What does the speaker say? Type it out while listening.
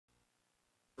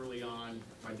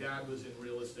My dad was in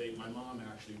real estate. My mom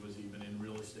actually was even in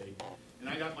real estate. And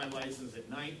I got my license at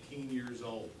 19 years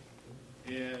old.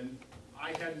 And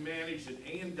I had managed an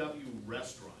A&W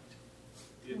restaurant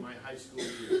in my high school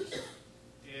years.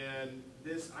 And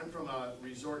I'm from a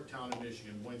resort town in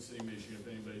Michigan, Point City, Michigan, if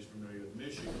anybody's familiar with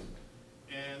Michigan.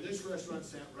 And this restaurant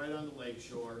sat right on the lake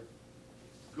shore,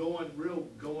 real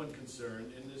going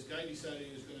concern. And this guy decided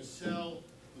he was going to sell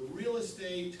the real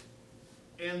estate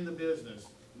and the business.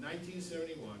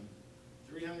 1971,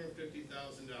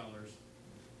 $350,000,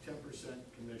 10%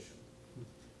 commission.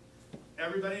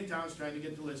 Everybody in town's trying to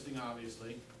get the listing,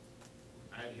 obviously.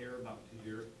 I had hair about to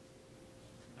here.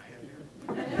 I had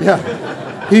hair.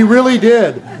 Yeah, he really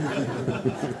did.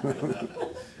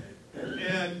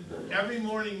 And every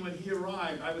morning when he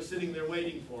arrived, I was sitting there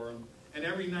waiting for him. And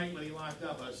every night when he locked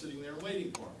up, I was sitting there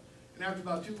waiting for him. And after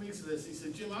about 2 weeks of this, he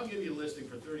said, Jim, I'll give you a listing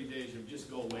for 30 days. You'll just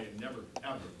go away and never,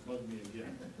 ever bug me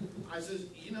again. I says,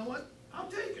 you know what? I'll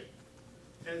take it.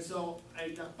 And so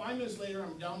 5 minutes later,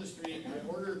 I'm down the street. I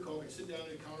order a Coke. I sit down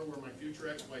at a counter where my future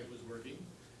ex-wife was working.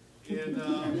 And,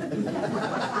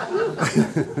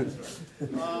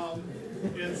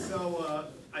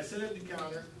 so I sit at the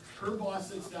counter. Her boss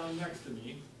sits down next to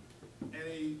me.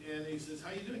 And he says, how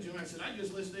you doing, Jim? I said, I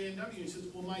just listed A&W. He says,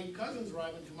 well, my cousin's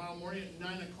arriving tomorrow morning at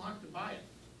 9 o'clock to buy it.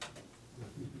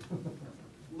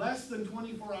 Less than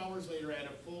 24 hours later, I had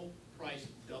a full price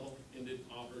double-ended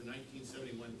offer,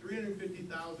 1971,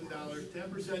 $350,000,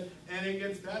 10%, and it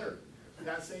gets better.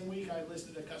 That same week, I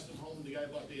listed a custom home. The guy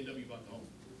bought the A&W bought the home.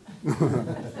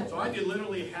 So I did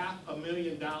literally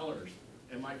 $500,000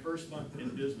 in my first month in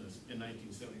business in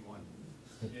 1971.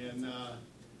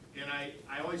 And I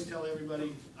always tell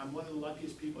everybody, I'm one of the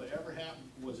luckiest people I ever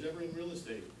was ever in real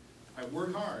estate. I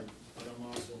work hard, but I'm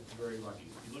also very lucky.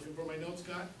 You looking for my notes,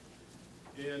 Scott?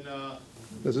 And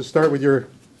does it start with your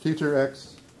future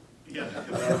ex? Yeah.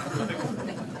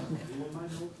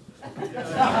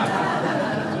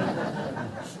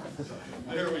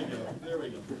 There we go. There we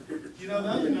go. You know, the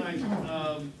other night,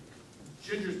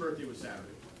 Ginger's birthday was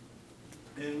Saturday,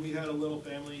 and we had a little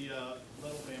family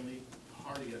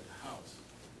party at the house.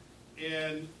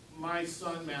 And my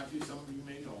son Matthew, some of you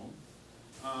may know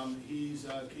him, he's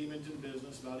came into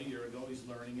business about a year ago. He's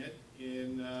learning it.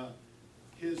 And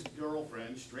his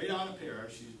girlfriend, straight out of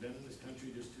Paris, she's been in this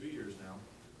country just 2 years now,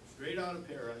 straight out of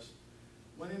Paris,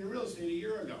 went into real estate a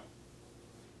year ago.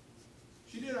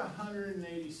 She did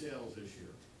 180 sales this year,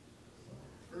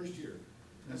 first year.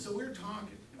 And so we're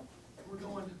talking, we're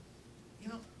going, you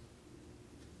know,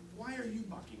 why are you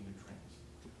bucking the trends?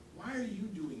 Why are you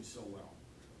doing so well?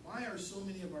 Why are so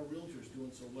many of our realtors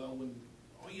doing so well when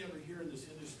all you ever hear in this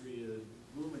industry is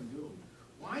gloom and doom?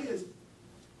 Why is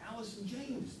Allison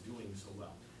James doing so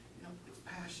well? You know, it's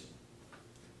passion.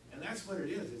 And that's what it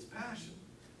is, it's passion.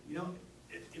 You know,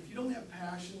 if you don't have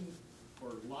passion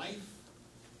for life,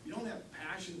 if you don't have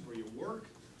passion for your work,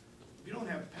 if you don't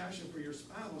have passion for your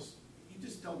spouse, you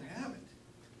just don't have it.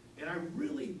 And I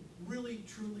really, really,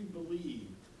 truly believe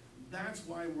that's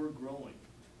why we're growing.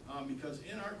 Because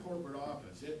in our corporate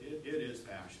office, it is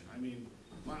passion. I mean,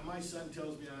 my son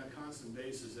tells me on a constant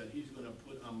basis that he's going to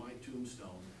put on my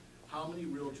tombstone, how many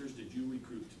realtors did you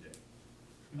recruit today?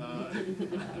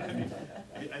 I mean,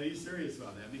 and he's serious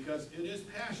about that because it is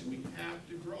passion. We have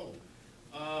to grow.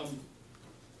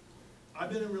 I've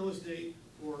been in real estate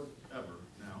forever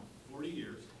now, 40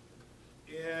 years,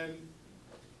 and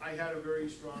I had a very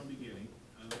strong beginning.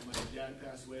 My dad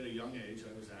passed away at a young age.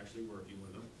 I was actually working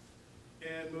with him.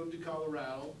 And moved to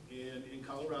Colorado, and in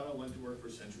Colorado I went to work for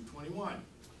Century 21.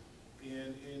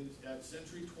 And at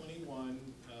Century 21,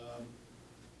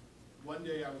 one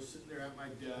day I was sitting there at my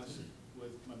desk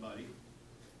with my buddy,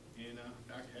 and in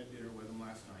fact I had dinner with him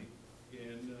last night,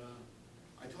 and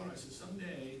I told him, I said,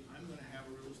 someday I'm going to have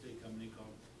a real estate company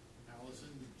called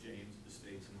Allison James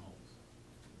Estates and Homes.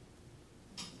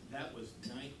 That was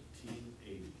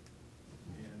 1980,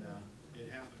 and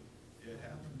it happened. It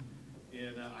happened.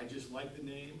 And I just liked the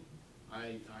name.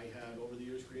 I had, over the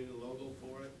years, created a logo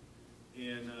for it.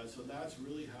 And so that's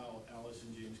really how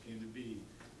Allison James came to be.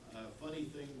 Funny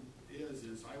thing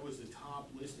is I was the top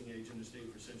listing agent in the state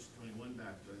for Century 21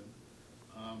 back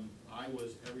then. I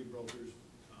was every broker's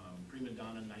prima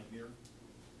donna nightmare.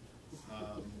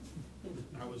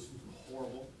 I was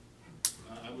horrible.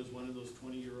 I was one of those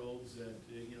 20-year-olds that,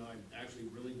 you know, I actually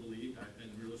really believed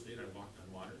in real estate. I walked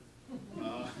on water.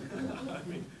 I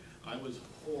mean, I was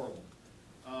horrible.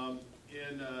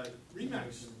 And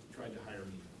RE/MAX tried to hire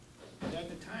me. And at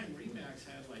the time, RE/MAX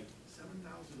had like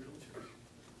 7,000 realtors.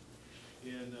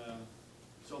 And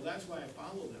so that's why I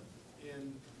followed them.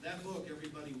 And that book,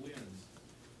 Everybody Wins,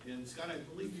 And Scott, I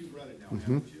believe you've read it now,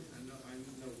 haven't you? I know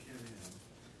Ken has.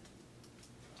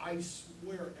 I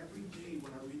swear every day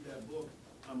when I read that book,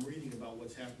 I'm reading about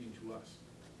what's happening to us.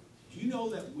 Do you know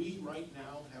that we right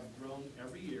now have grown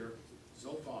every year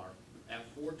so far at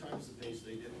 4 times the pace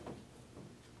they did?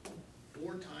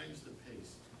 4 times the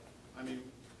pace. I mean,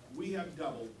 we have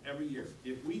doubled every year.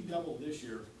 If we double this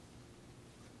year,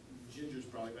 Ginger's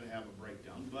probably going to have a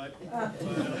breakdown, but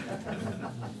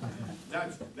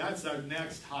that's our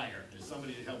next hire, is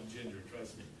somebody to help Ginger,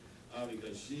 trust me,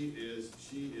 because she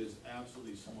is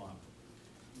absolutely swamped.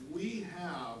 We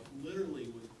have literally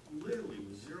with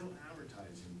zero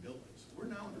advertising built this. We're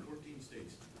now in 14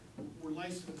 states. We're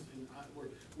licensed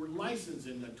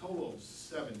in a total of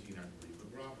 17, I believe, but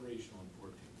we're operational in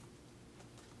 14.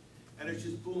 And it's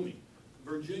just booming.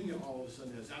 Virginia all of a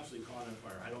sudden has absolutely caught on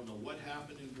fire. I don't know what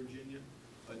happened in Virginia,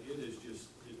 but it is just,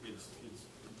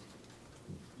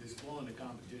 it's blowing the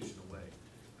competition away.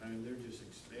 I mean, they're just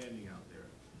expanding out there.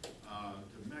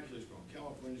 Temecula's growing,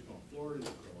 California's growing, Florida's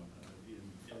growing,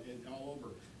 and all over.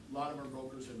 A lot of our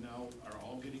brokers are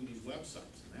all getting these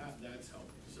websites, and that's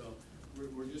helping. So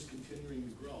we're just continuing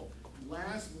to grow.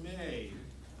 Last May,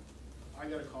 I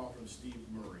got a call from Steve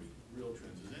Murray, Real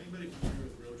Trends. Is anybody familiar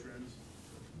with Real Trends?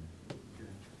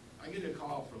 Okay. I get a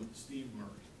call from Steve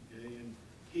Murray, okay, and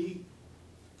he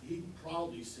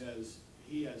proudly says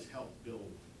he has helped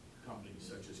build companies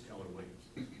such as Keller Williams.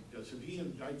 So he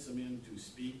invites them in to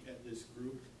speak at this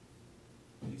group.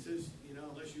 He says, you know,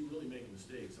 unless you really make a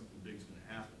mistake, something big's going to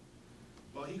happen.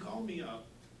 Well, he called me up.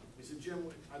 He said, Jim,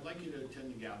 I'd like you to attend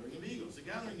the Gathering of Eagles. The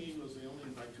Gathering of Eagles, they only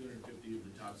invite 250 of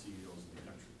the top CEOs in the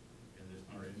country, in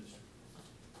our industry.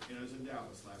 And I was in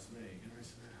Dallas last May, and I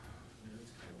said, man,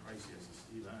 it's kind of pricey. I said,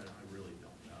 Steve, I really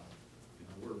don't know. You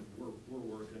know, we're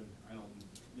working. I don't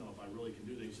know if I really can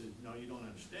do that. He said, no, you don't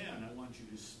understand. I want you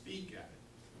to speak at it.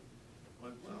 I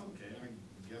went, well, okay, I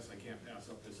guess I can't pass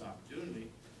up this opportunity.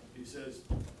 He says,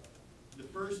 the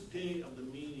first day of the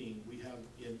meeting, we have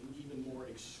an even more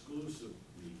exclusive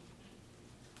meeting.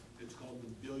 It's called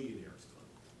the Billionaires Club.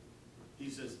 He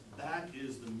says, that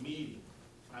is the meeting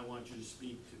I want you to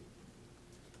speak to.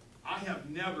 I have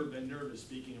never been nervous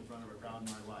speaking in front of a crowd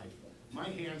in my life. My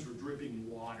hands were dripping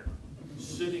water,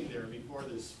 sitting there before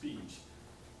this speech.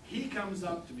 He comes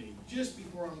up to me just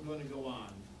before I'm going to go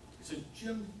on. He said,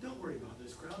 Jim, don't worry about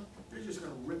this crowd. They're just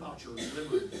going to rip out your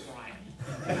liver and fry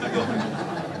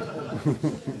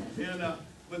it.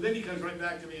 But then he comes right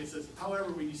back to me and says,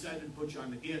 however, we decided to put you on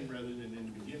the end rather than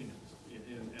in the beginning of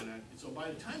this. So by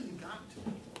the time he got to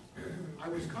me, I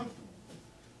was comfortable.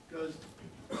 Because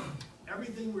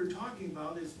everything we're talking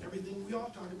about is everything we all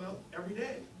talk about every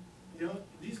day. You know,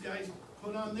 these guys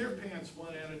put on their pants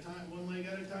one leg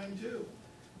at a time too.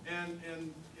 And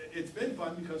it's been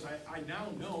fun because I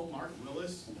now know Mark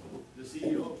Willis, the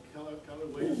CEO of Keller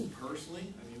Williams,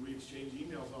 personally. I mean, we exchange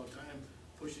emails all the time,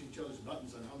 pushing each other's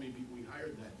buttons on how many people we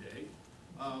hired that day.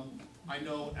 I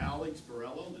know Alex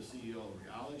Borello, the CEO of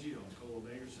Reality, owns Coldwell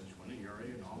Banker, Central ERA,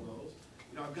 and all those.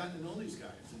 You know, I've gotten to know these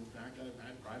guys. In fact, I've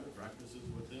had private breakfasts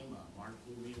with them. Mark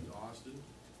flew me into Austin.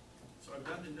 So I've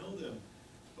gotten to know them.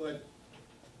 But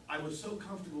I was so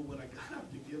comfortable when I got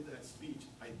up to give that speech,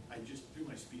 I just threw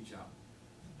my speech out.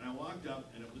 And I walked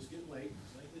up, and it was getting late,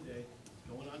 late in the day,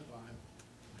 going on 5.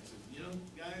 I said, you know,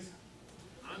 guys,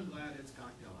 I'm glad it's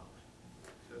cocktail hour,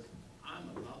 because I'm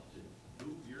about to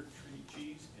move your tree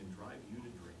cheese and drive you to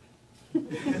drink.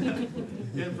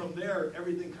 And from there,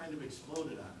 everything kind of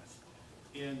exploded on us.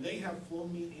 And they have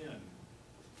flown me in.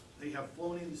 They have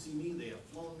flown in to see me. They have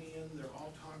flown me in. They're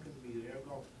all talking to me. They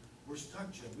go, we're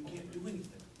stuck, Jim. We can't do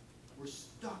anything. We're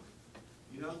stuck.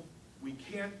 You know, we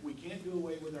can't do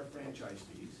away with our franchise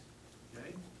fees.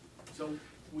 Okay? So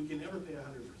we can never pay 100%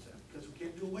 because we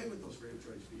can't do away with those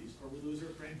franchise fees or we lose our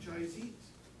franchisees.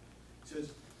 It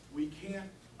says we can't,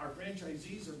 our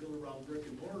franchisees are built around brick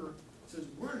and mortar. It says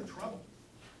we're in trouble.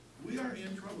 We are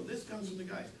in trouble. This comes from the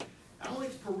guys.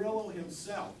 Alex Perillo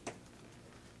himself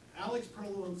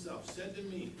said to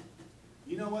me,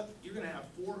 you know what, you're going to have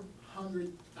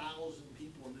 400,000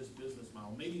 people in this business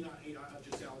model, maybe not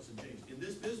just Allison James, in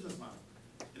this business model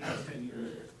in the next 10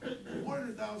 years.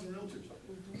 400,000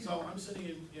 realtors. So I'm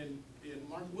sitting in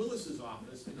Mark Willis's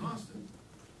office in Austin,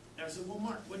 and I said, well,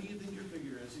 Mark, what do you think your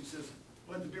figure is? He says,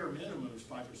 well, the bare minimum is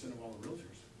 5% of all the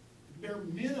realtors. The bare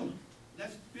minimum,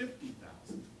 that's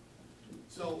 50,000.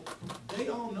 So they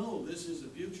all know this is the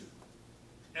future.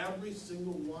 Every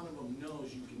single one of them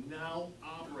knows you can now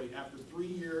operate after 3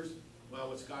 years. Well,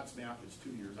 with Scott's math, it's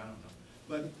 2 years, I don't know.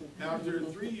 But after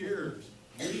 3 years,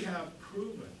 we have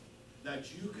proven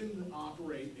that you can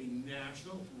operate a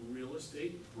national real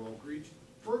estate brokerage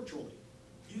virtually.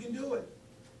 You can do it.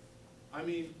 I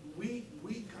mean, we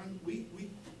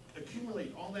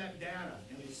accumulate all that data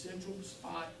in a central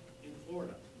spot in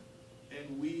Florida,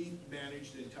 and we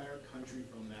manage the entire country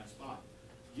from that spot.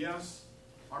 Yes,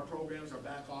 our programs, our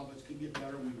back office could get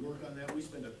better. We work on that. We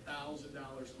spend $1,000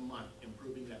 a month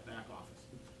improving that back office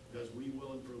because we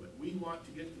will improve it. We want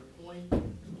to get to the point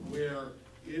where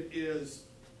it is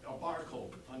a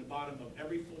barcode on the bottom of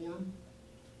every form,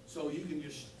 so you can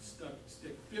just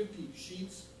stick 50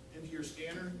 sheets into your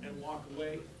scanner and walk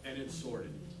away, and it's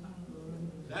sorted.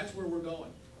 That's where we're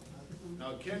going.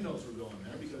 Now, Ken knows we're going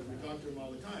there because we talk to him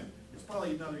all the time. It's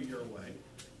probably another year away.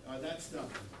 That stuff,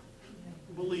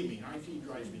 believe me, IT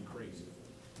drives me crazy.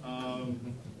 I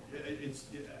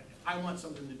want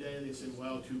something today, and they say,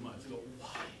 well, 2 months. I go,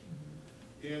 why?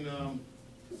 And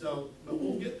but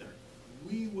we'll get there.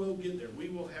 We will get there. We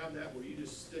will have that where you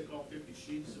just stick all 50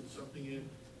 sheets of something in,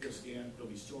 they'll scan, they'll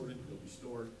be sorted, they'll be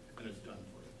stored, and it's done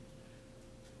for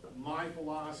you. My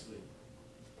philosophy,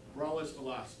 Bralla's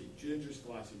philosophy, Ginger's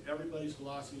philosophy, everybody's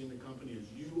philosophy in the company is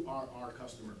you are our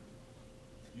customer.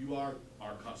 You are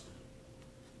our customer.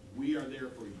 We are there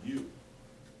for you.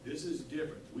 This is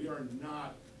different. We are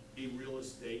not a real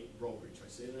estate brokerage. I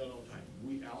say that all the time.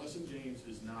 Allison James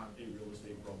is not a real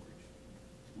estate brokerage.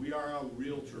 We are a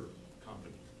realtor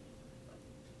company.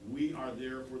 We are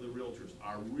there for the realtors.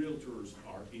 Our realtors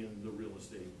are in the real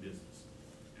estate business.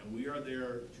 And we are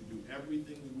there to do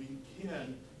everything we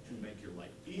can to make your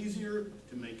life easier,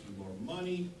 to make you more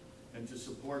money, and to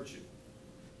support you.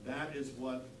 That is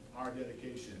what our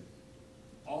dedication is.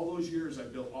 All those years I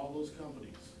built all those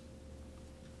companies.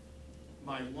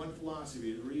 My one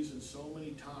philosophy, the reason so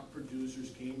many top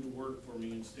producers came to work for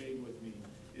me and stayed with me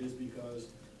is because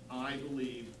I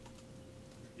believe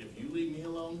if you leave me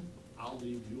alone, I'll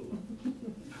leave you alone.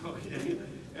 Okay?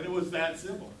 And it was that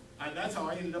simple. And that's how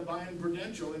I ended up buying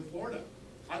Prudential in Florida.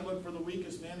 I looked for the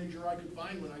weakest manager I could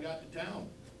find when I got to town.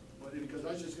 Because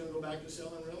I was just going to go back to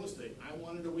selling real estate. I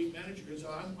wanted a weak manager because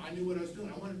I knew what I was doing.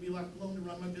 I wanted to be left alone to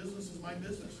run my business as my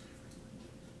business.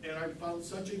 And I found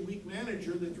such a weak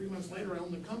manager that 3 months later I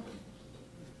owned the company.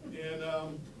 And I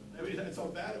mean, that's how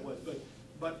bad it was.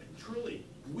 But truly,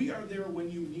 we are there when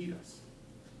you need us.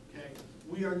 Okay?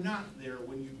 We are not there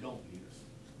when you don't need us.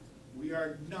 We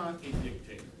are not a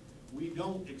dictator. We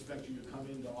don't expect you to come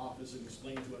into office and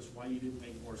explain to us why you didn't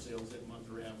make more sales that month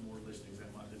or have more listings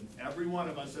that month. And every one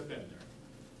of us have been there.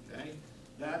 Okay?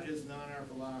 That is not our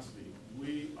philosophy.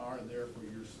 We are there for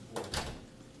your support.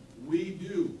 We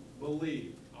do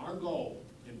believe our goal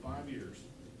in 5 years,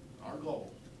 our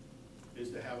goal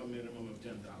is to have a minimum of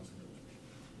 10,000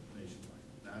 realtors nationwide.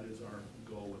 That is our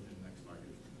goal within the next 5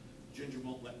 years. Ginger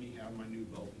won't let me have my new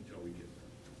boat until we get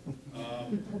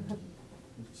there.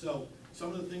 So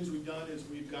some of the things we've done is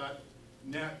we've got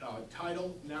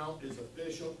title now is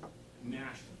official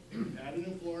national. We've had it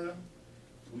in Florida.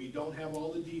 We don't have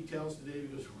all the details today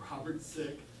because Robert's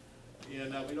sick.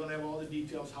 And we don't have all the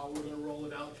details how we're going to roll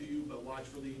it out to you, but watch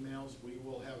for the emails. We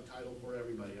will have title for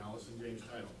everybody, Allison James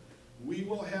title. We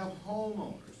will have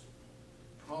homeowners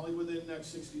probably within the next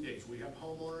 60 days. We have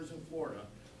homeowners in Florida,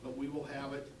 but we will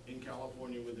have it in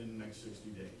California within the next 60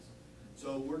 days.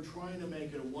 So we're trying to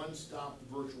make it a one-stop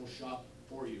virtual shop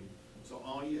for you. So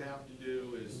all you have to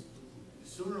do is,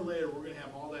 sooner or later, we're going to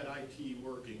have all that IT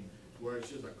working where it's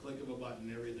just a click of a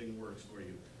button, everything works for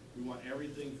you. We want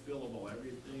everything fillable,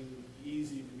 everything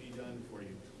easy to be done for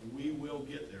you. We will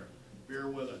get there. Bear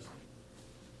with us.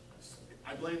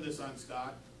 I blame this on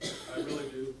Scott. I really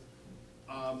do.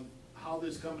 How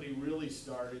this company really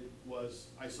started was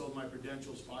I sold my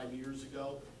credentials 5 years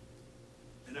ago,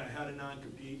 and I had a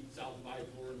non-compete south of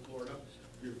I-4 in Florida.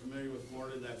 If you're familiar with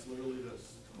Florida, that's literally the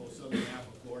whole southern half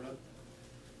of Florida.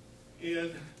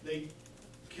 And they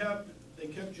kept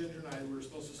Ginger and I, we were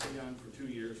supposed to stay on for 2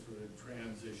 years for the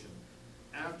transition.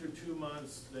 After 2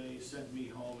 months, they sent me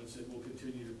home and said, we'll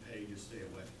continue to pay, just stay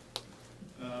away.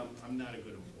 I'm not a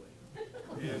good employee.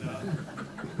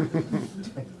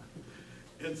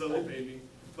 And so they paid me.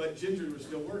 But Ginger was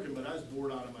still working, but I was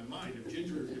bored out of my mind. If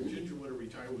Ginger would have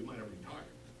retired, we might have retired.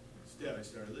 Instead, I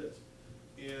started this.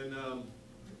 And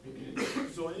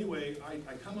so anyway,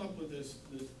 I come up with this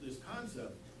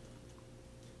concept.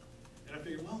 And I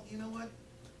figured, well, you know what?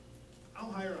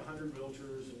 I'll hire 100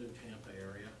 realtors in the Tampa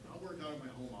area. I'll work out of my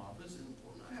home office, and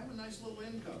we'll have a nice little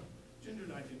income. Ginger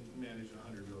and I can manage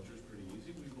 100 realtors pretty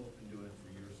easy. We've both been doing it for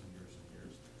years and years and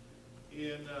years.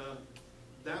 And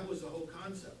that was the whole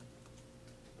concept.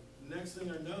 Next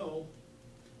thing I know,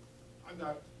 I've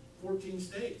got 14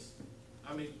 states.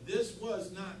 I mean, this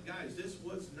was not, guys, this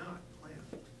was not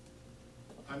planned.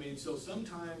 I mean, so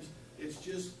sometimes it's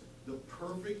just the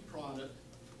perfect product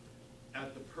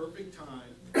at the perfect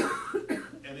time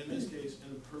and in this case,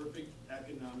 in a perfect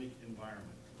economic environment.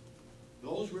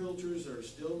 Those realtors that are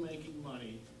still making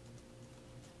money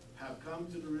have come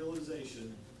to the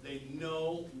realization they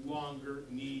no longer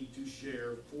need to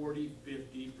share 40,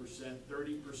 50%,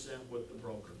 30% with the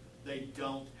broker. They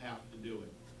don't have to do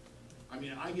it. I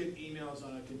mean, I get emails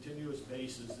on a continuous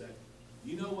basis that,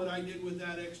 you know what I did with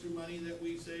that extra money that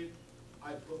we saved?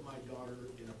 I put my daughter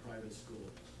in a private school.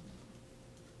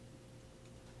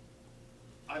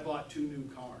 I bought 2 new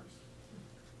cars.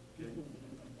 Okay?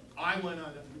 I went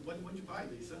on, what'd you buy,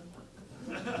 Lisa?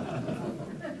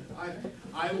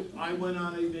 I went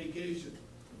on a vacation.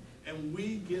 And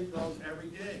we get those every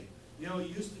day. You know, it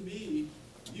used to be,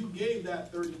 you gave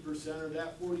that 30% or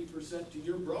that 40% to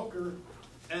your broker,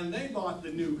 and they bought the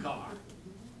new car.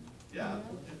 Yeah,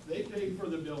 they paid for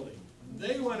the building.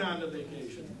 They went on the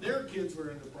vacation. Their kids were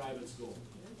in the private school.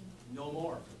 No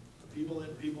more. People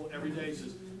every day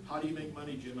says, how do you make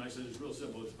money, Jim? I said, it's real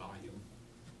simple, it's volume.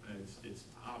 And it's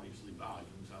obviously volume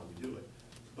is how we do it.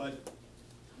 But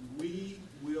we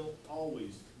will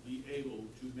always be able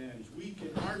to manage.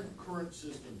 Our current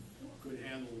system could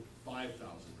handle 5,000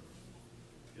 rooms.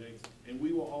 Okay? And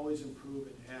we will always improve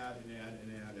and add and add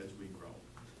and add as we grow.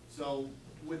 So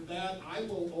with that, I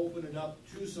will open it up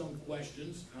to some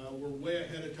questions. We're way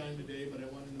ahead of time today, but I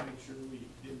wanted to make sure we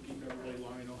didn't keep everybody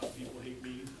long. I know how people hate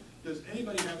meetings. Does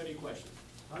anybody have any questions?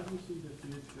 How do you see the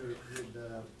future with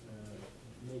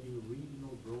maybe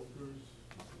regional brokers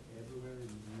everywhere in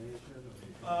the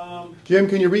nation? Jim,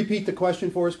 can you repeat the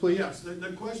question for us, please? Yes,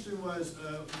 the question was,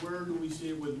 where do we see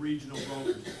it with regional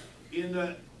brokers?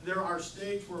 There are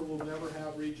states where we'll never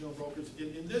have regional brokers.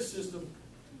 In this system,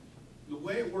 the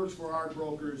way it works for our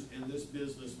brokers in this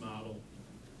business model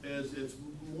is it's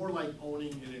more like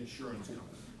owning an insurance company.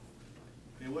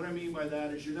 And what I mean by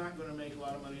that is you're not going to make a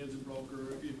lot of money as a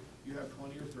broker if you have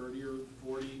 20 or 30 or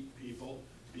 40 people,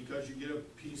 because you get a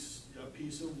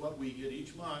piece of what we get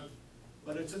each month,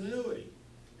 but it's an annuity.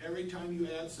 Every time you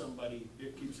add somebody,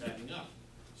 it keeps adding up.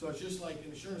 So it's just like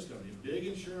an insurance company. Big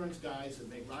insurance guys that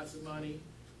make lots of money,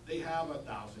 they have 1,000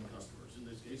 customers. In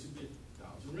this case, it'd be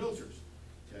 1,000 realtors,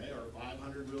 okay, or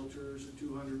 500 realtors or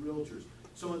 200 realtors.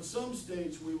 So in some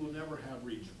states, we will never have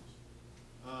regionals,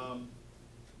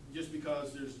 just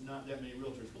because there's not that many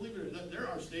realtors. Believe it or not, there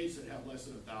are states that have less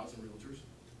than 1,000 realtors.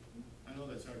 I know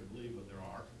that's hard to believe, but there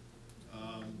are.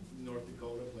 North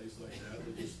Dakota, a place like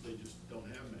that, they just don't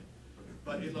have many.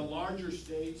 But in the larger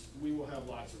states, we will have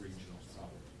lots of regionals,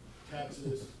 probably.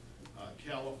 Texas,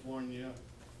 California,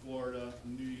 Florida,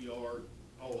 New York,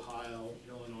 Ohio,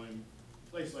 Illinois,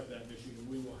 places like that, Michigan,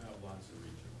 we will have lots of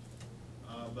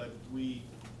regionals. But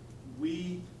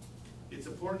it's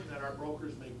important that our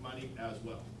brokers make money as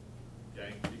well,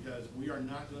 okay? Because we are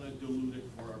not going to dilute it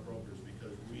for our brokers,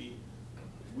 because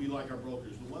we like our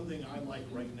brokers. The one thing I like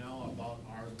right now about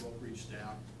our brokerage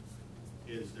staff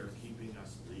is they're keeping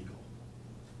us legal.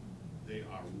 They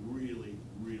are really,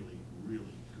 really,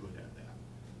 really good at that.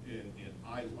 And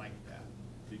I like that,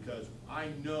 because I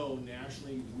know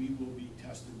nationally we will be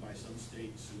tested by some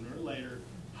state sooner or later.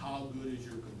 How good is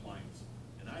your compliance?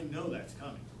 And I know that's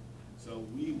coming. So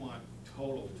we want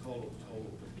total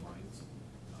compliance.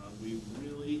 We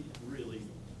really, really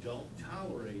don't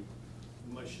tolerate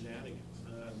much shenanigans.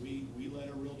 We let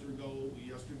a realtor go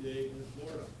yesterday in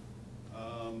Florida.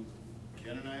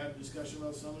 Ken and I had a discussion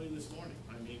about somebody this morning.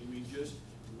 I mean,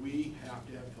 we have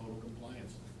to have total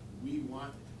compliance.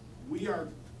 We are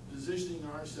positioning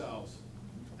ourselves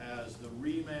as the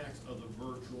RE/MAX of the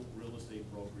virtual real estate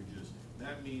brokerages.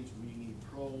 That means we need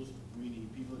pros, we need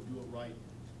people to do it right.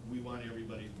 We want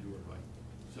everybody to do it right.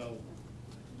 So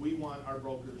we want our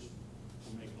brokers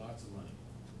to make lots of money,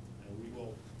 and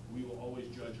we will always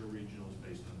judge our regionals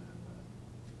based on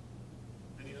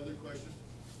that. Any other questions?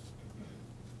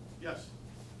 Yes.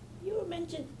 You were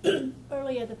mentioned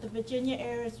earlier that the Virginia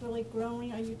area is really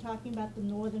growing. Are you talking about the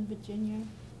Northern Virginia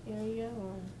area,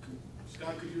 or?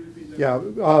 Scott, could you repeat that? Yeah.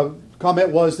 Comment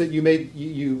was that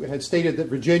you had stated that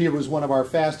Virginia was one of our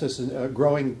fastest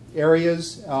growing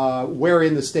areas. Where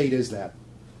in the state is that?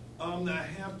 The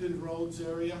Hampton Roads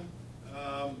area.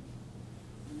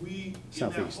 In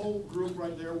that whole group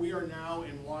right there, we are now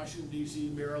in Washington,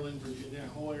 D.C., Maryland, Virginia, that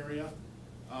whole area,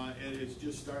 and it's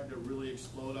just starting to really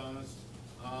explode on us.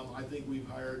 I think we've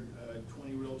hired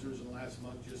 20 realtors in the last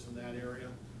month just in that area.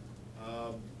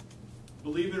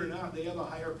 Believe it or not, they have a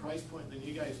higher price point than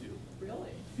you guys do.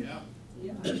 Really? Yeah.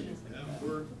 Yeah.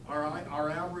 Our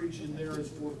average in there is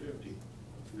 $450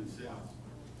 in sales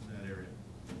in that area.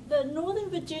 The Northern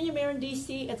Virginia, Maryland,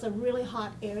 D.C., it's a really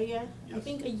hot area. I Yes.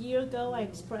 think a year ago I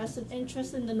expressed an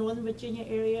interest in the Northern Virginia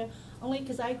area, only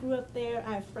because I grew up there.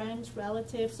 I have friends,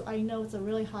 relatives, so I know it's a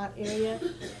really hot area.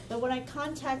 But when I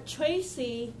contact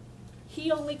Tracy, he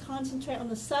only concentrates on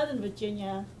the Southern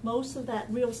Virginia. Most of that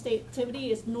real estate activity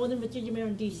is Northern Virginia,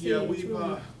 Maryland, D.C. Yeah, It's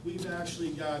really- we've actually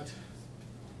got,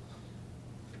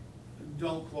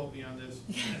 don't quote me on this,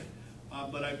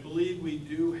 but I believe we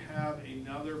do have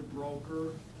another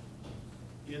broker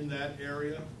in that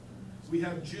area. We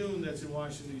have June that's in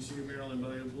Washington, D.C. or Maryland,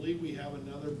 but I believe we have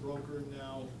another broker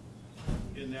now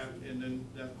in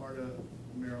that part of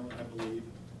Maryland, I believe.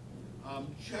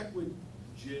 Check with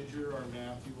Ginger or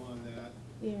Matthew on that.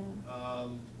 Yeah.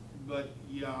 But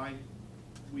yeah,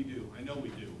 we do. I know we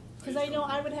do. Because I know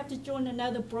I would have to join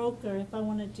another broker if I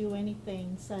want to do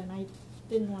anything, so and I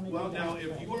didn't want to Well, do that. now,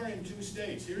 if you are in 2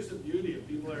 states, here's the beauty of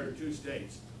people that are in 2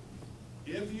 states.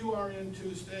 If you are in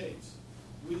 2 states,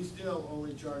 we still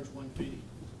only charge 1 fee,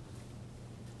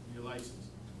 your license.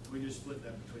 We just split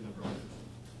that between the brokers.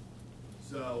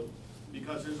 So,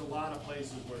 because there's a lot of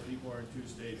places where people are in 2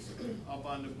 states. Up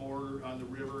on the border, on the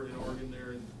river in Oregon,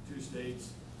 they're in 2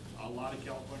 states. A lot of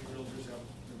California realtors have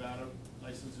Nevada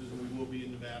licenses, and we will be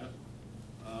in Nevada.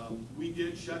 We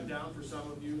did shut down for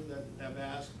some of you that have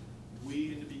asked.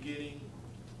 We, in the beginning,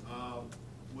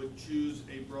 would choose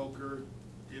a broker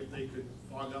if they could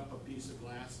fog up a piece of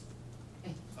glass.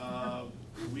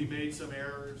 We made some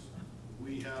errors.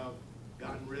 We have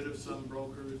gotten rid of some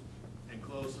brokers and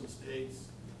closed some states.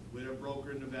 We had a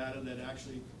broker in Nevada that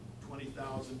actually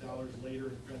 $20,000 later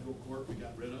in federal court we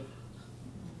got rid of.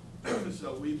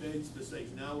 So we made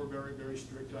mistakes. Now we're very, very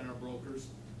strict on our brokers.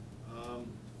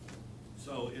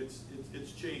 So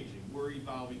it's changing. We're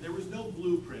evolving. There was no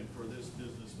blueprint for this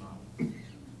business model.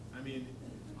 I mean,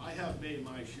 I have made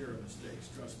my share of mistakes,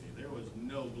 trust me. There was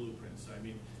no blueprints. I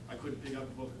mean, I couldn't pick up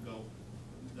a book and go,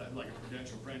 like a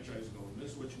Prudential franchise, and go,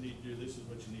 this is what you need to do, this is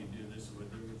what you need to do, this is what,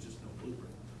 there was just no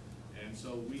blueprint. And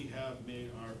so we have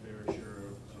made our fair share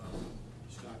of,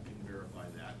 Scott can verify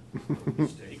that,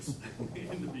 mistakes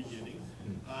in the beginning.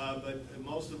 But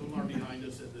most of them are behind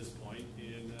us at this point,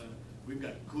 and we've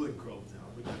got good growth now.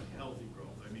 We've got healthy growth.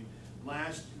 I mean,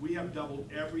 we have doubled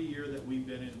every year that we've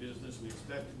been in business. We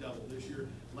expect to double this year.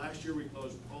 Last year we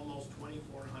closed almost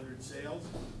 2,400 sales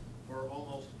for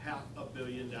almost $500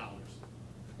 million.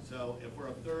 So if we're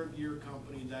a 3rd-year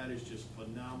company, that is just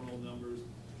phenomenal numbers.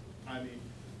 I mean,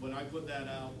 when I put that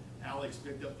out, Alex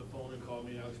picked up the phone and called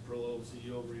me, Alex Perlow,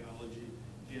 CEO of Realology,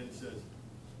 and says,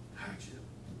 "Gotcha,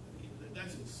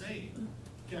 that's insane."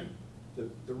 Ken?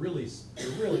 The really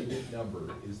big number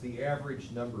is the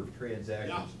average number of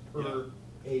transactions per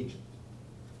agent.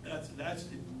 That's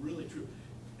really true.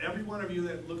 Every one of you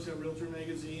that looks at Realtor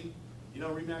Magazine, you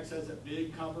know, RE/MAX has that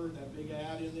big cover, that big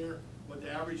ad in there, what the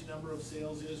average number of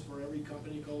sales is for every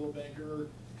company, Coldwell Banker,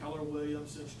 Keller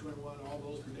Williams, Cinch 21, all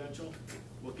those Prudential.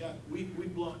 Well, God, we've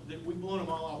blown them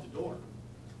all out the door.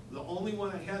 The only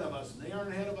one ahead of us, and they aren't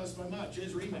ahead of us by much,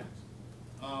 is RE/MAX.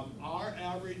 Our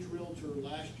average realtor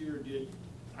last year did,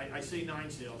 I say 9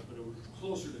 sales, but it was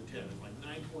closer to 10. It was like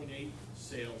 9.8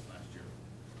 sales last year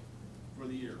for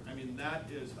the year. I mean, that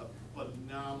is a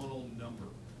phenomenal number.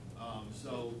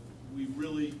 So we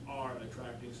really are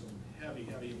attracting some heavy,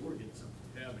 we're getting some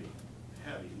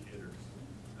heavy hitters.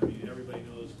 I mean, everybody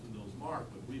knows Mark,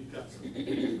 but we've got some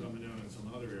people coming down in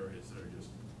some other areas that are just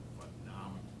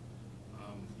phenomenal.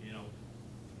 You know,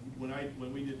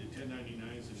 when we did the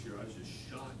 1099s this year, I was just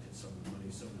shocked at some of the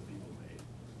money some of the people made.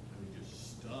 I mean,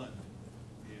 just stunned.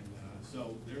 And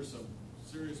so there's some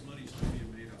serious money still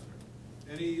being made out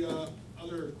there. Any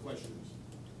other questions?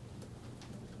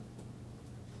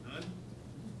 None?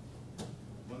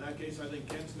 Well, in that case, I think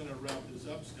Ken's going to wrap this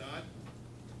up. Scott?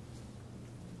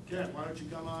 Ken, why don't you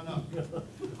come on up?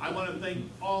 I want to thank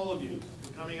all of you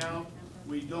for coming out.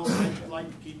 We don't like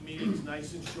to keep meetings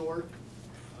nice and short,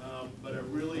 but I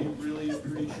really, really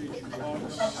appreciate you all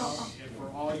coming out and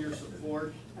for all your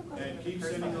support. And keep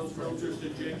sending those realtors to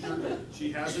Ginger.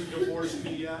 She hasn't divorced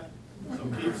me yet, so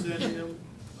keep sending them.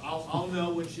 I'll know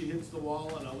when she hits the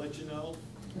wall, and I'll let you know.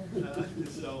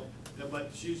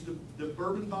 But the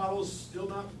bourbon bottle's still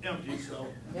not empty, so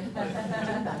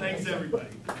thanks everybody.